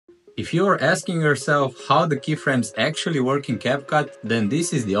If you are asking yourself how the keyframes actually work in CapCut, then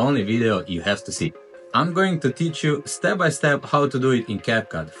this is the only video you have to see. I'm going to teach you step by step how to do it in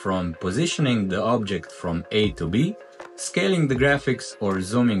CapCut, from positioning the object from A to B, scaling the graphics or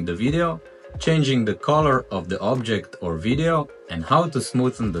zooming the video, changing the color of the object or video, and how to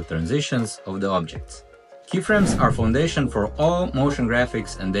smoothen the transitions of the objects. Keyframes are foundation for all motion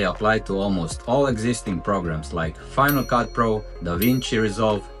graphics, and they apply to almost all existing programs like Final Cut Pro, DaVinci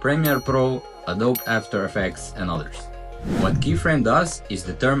Resolve, Premiere Pro, Adobe After Effects, and others. What keyframe does is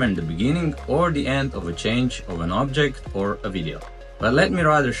determine the beginning or the end of a change of an object or a video. But let me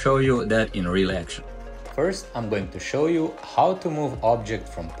rather show you that in real action. First, I'm going to show you how to move object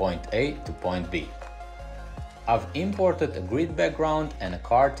from point A to point B. I've imported a grid background and a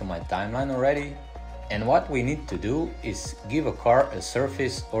car to my timeline already, and what we need to do is give a car a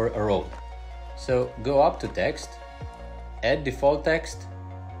surface or a road. So go up to text, add default text,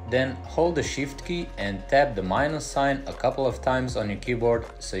 then hold the shift key and tap the minus sign a couple of times on your keyboard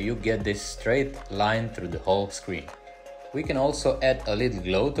so you get this straight line through the whole screen. We can also add a little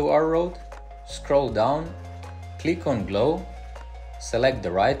glow to our road. Scroll down, click on glow, select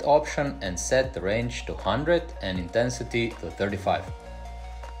the right option and set the range to 100 and intensity to 35.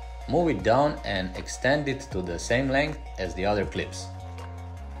 Move it down and extend it to the same length as the other clips.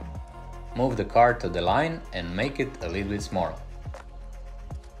 Move the car to the line and make it a little bit smaller.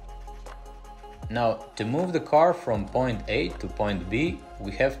 Now, to move the car from point A to point B,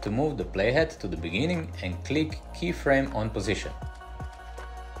 we have to move the playhead to the beginning and click keyframe on position.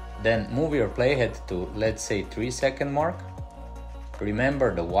 Then move your playhead to, let's say, 3-second mark.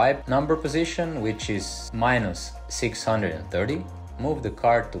 Remember the wipe number position, which is -630. Move the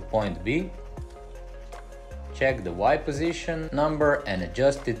car to point B, check the Y position number and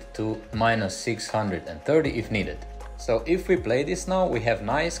adjust it to -630 if needed. So if we play this now, we have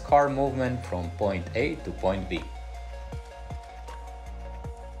nice car movement from point A to point B.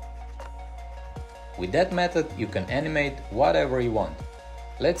 With that method, you can animate whatever you want.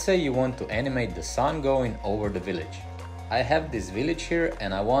 Let's say you want to animate the sun going over the village. I have this village here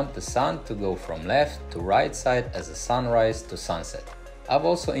and I want the sun to go from left to right side as a sunrise to sunset. I've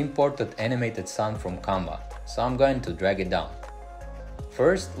also imported animated sun from Canva, so I'm going to drag it down.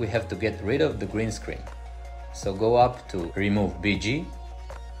 First, we have to get rid of the green screen. So go up to Remove BG,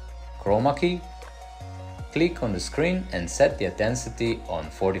 Chroma key, click on the screen and set the intensity on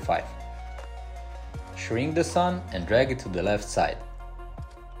 45. Shrink the sun and drag it to the left side.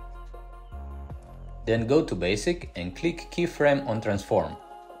 Then go to Basic and click Keyframe on Transform.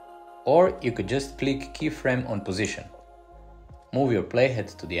 Or you could just click Keyframe on Position. Move your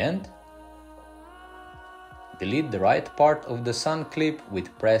playhead to the end. Delete the right part of the sun clip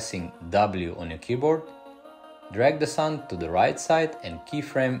with pressing W on your keyboard. Drag the sun to the right side and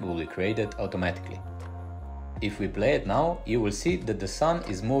keyframe will be created automatically. If we play it now, you will see that the sun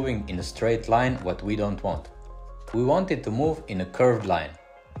is moving in a straight line, what we don't want. We want it to move in a curved line.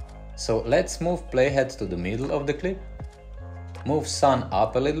 So let's move playhead to the middle of the clip, move sun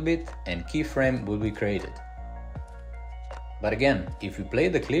up a little bit and keyframe will be created. But again, if you play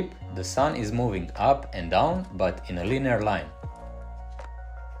the clip, the sun is moving up and down but in a linear line.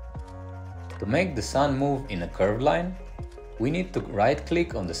 To make the sun move in a curved line, we need to right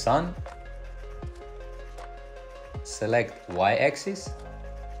click on the sun, select Y-axis,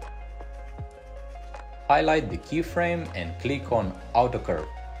 highlight the keyframe and click on Auto Curve.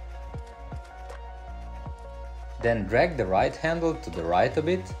 Then drag the right handle to the right a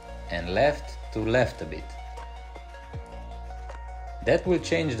bit and left to left a bit. That will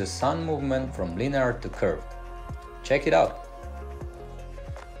change the sun movement from linear to curved. Check it out.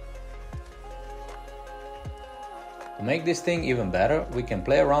 To make this thing even better, we can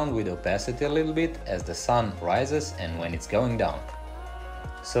play around with opacity a little bit as the sun rises and when it's going down.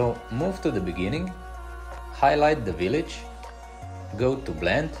 So move to the beginning, highlight the village, go to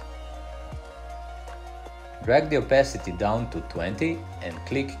Blend, drag the opacity down to 20 and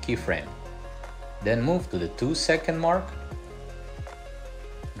click Keyframe. Then move to the 2-second mark,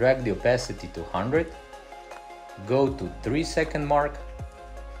 drag the opacity to 100, go to 3-second mark,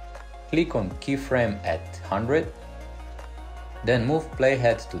 click on Keyframe at 100, then move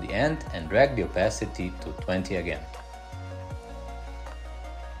playhead to the end and drag the opacity to 20 again.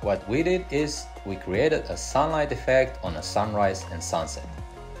 What we did is we created a sunlight effect on a sunrise and sunset.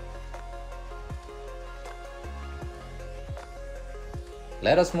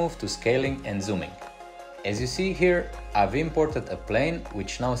 Let us move to scaling and zooming. As you see here, I've imported a plane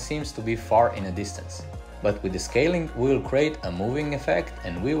which now seems to be far in a distance. But with the scaling, we will create a moving effect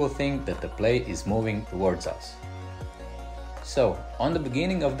and we will think that the plane is moving towards us. So, on the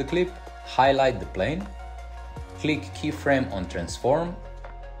beginning of the clip, highlight the plane, click Keyframe on Transform,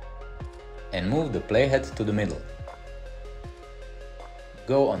 and move the playhead to the middle.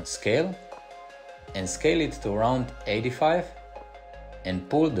 Go on Scale, and scale it to around 85, and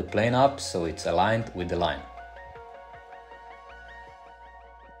pull the plane up so it's aligned with the line.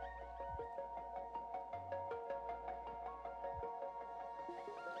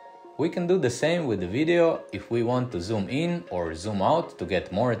 We can do the same with the video if we want to zoom in or zoom out to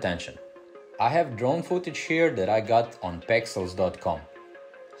get more attention. I have drone footage here that I got on pexels.com.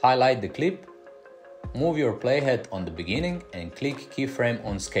 Highlight the clip, move your playhead on the beginning and click Keyframe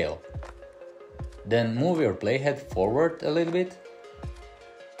on Scale. Then move your playhead forward a little bit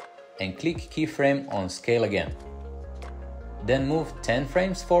and click Keyframe on Scale again. Then move 10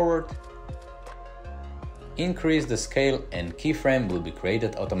 frames forward. Increase the scale and keyframe will be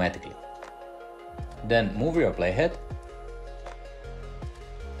created automatically. Then move your playhead,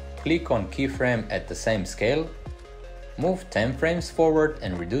 click on keyframe at the same scale, move 10 frames forward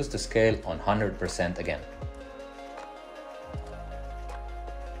and reduce the scale on 100% again.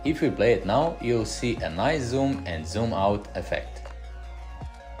 If we play it now, you'll see a nice zoom and zoom out effect.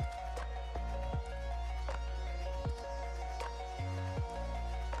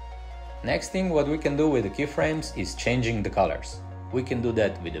 Next thing what we can do with the keyframes is changing the colors. We can do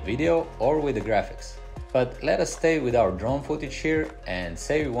that with the video or with the graphics. But let us stay with our drone footage here and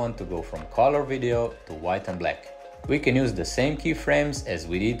say we want to go from color video to white and black. We can use the same keyframes as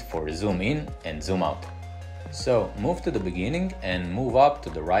we did for zoom in and zoom out. So move to the beginning and move up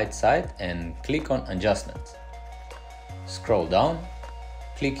to the right side and click on Adjustments. Scroll down,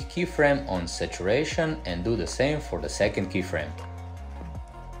 click Keyframe on Saturation and do the same for the second keyframe.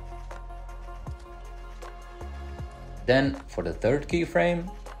 Then, for the third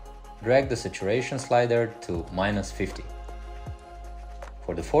keyframe, drag the saturation slider to -50.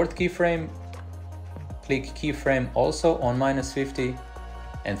 For the fourth keyframe, click Keyframe also on -50,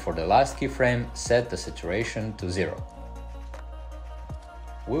 and for the last keyframe, set the saturation to 0.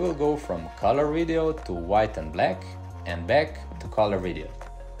 We will go from color video to white and black, and back to color video.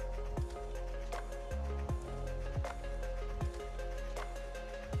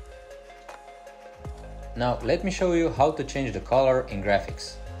 Now let me show you how to change the color in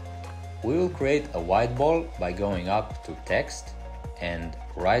graphics. We will create a white ball by going up to Text and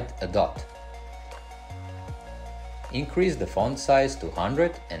write a dot. Increase the font size to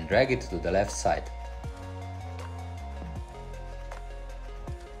 100 and drag it to the left side.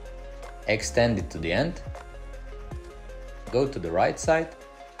 Extend it to the end. Go to the right side,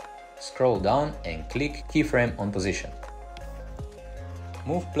 scroll down and click Keyframe on Position.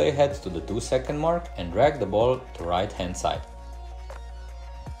 Move playhead to the 2-second mark and drag the ball to right hand side.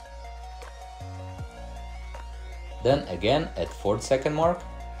 Then again at 4th-second mark,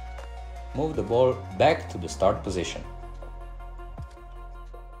 move the ball back to the start position.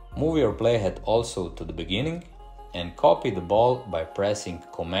 Move your playhead also to the beginning and copy the ball by pressing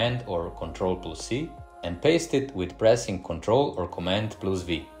Command or Ctrl+C and paste it with pressing Ctrl or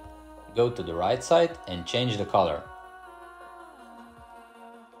Command+V. Go to the right side and change the color.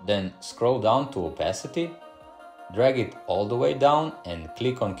 Then scroll down to opacity, drag it all the way down and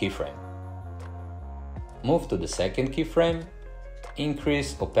click on keyframe. Move to the second keyframe,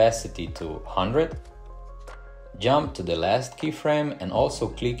 increase opacity to 100, jump to the last keyframe and also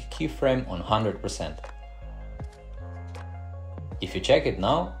click keyframe on 100%. If you check it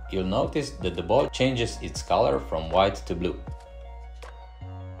now, you'll notice that the ball changes its color from white to blue.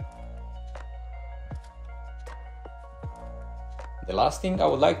 The last thing I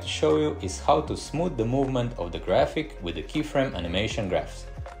would like to show you is how to smooth the movement of the graphic with the keyframe animation graphs.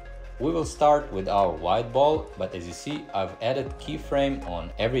 We will start with our white ball, but as you see, I've added keyframe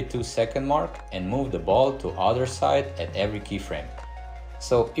on every 2-second mark and moved the ball to other side at every keyframe.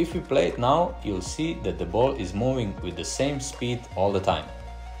 So if you play it now, you'll see that the ball is moving with the same speed all the time.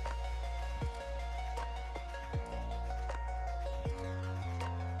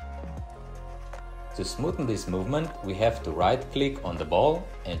 To smoothen this movement, we have to right-click on the ball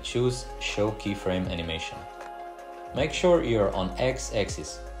and choose Show Keyframe Animation. Make sure you're on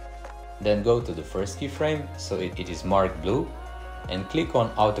X-axis. Then go to the first keyframe, so it is marked blue, and click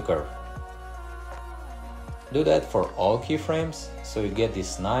on Auto Curve. Do that for all keyframes, so you get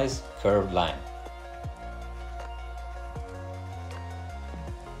this nice curved line.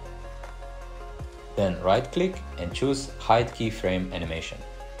 Then right-click and choose Hide Keyframe Animation.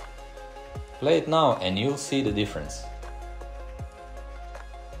 Play it now and you'll see the difference.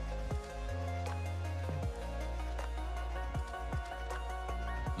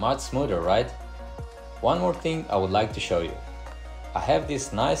 Much smoother, right? One more thing I would like to show you. I have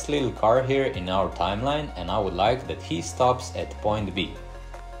this nice little car here in our timeline and I would like that he stops at point B.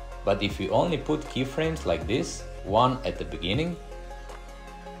 But if you only put keyframes like this, one at the beginning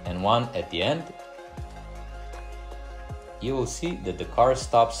and one at the end, you will see that the car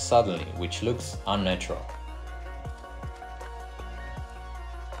stops suddenly, which looks unnatural.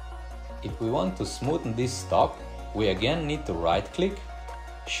 If we want to smoothen this stop, we again need to right-click,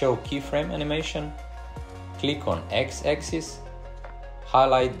 show keyframe animation, click on X-axis,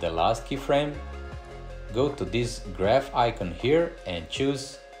 highlight the last keyframe, go to this graph icon here and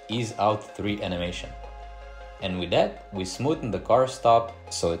choose Ease Out 3 animation. And with that, we smoothen the car stop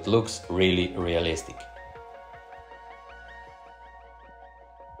so it looks really realistic.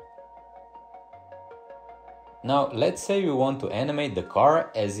 Now let's say we want to animate the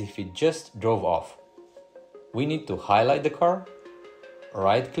car as if it just drove off. We need to highlight the car,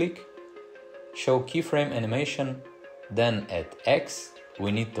 right-click, show keyframe animation, then at X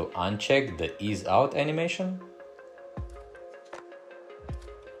we need to uncheck the Ease Out animation,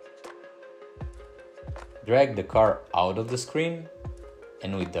 drag the car out of the screen,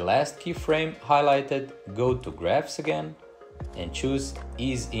 and with the last keyframe highlighted, go to Graphs again and choose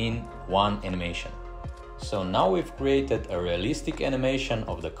Ease In 1 animation. So now we've created a realistic animation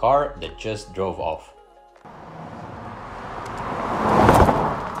of the car that just drove off.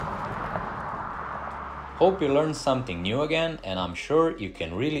 Hope you learned something new again, and I'm sure you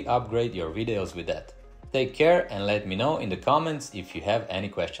can really upgrade your videos with that. Take care and let me know in the comments if you have any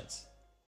questions.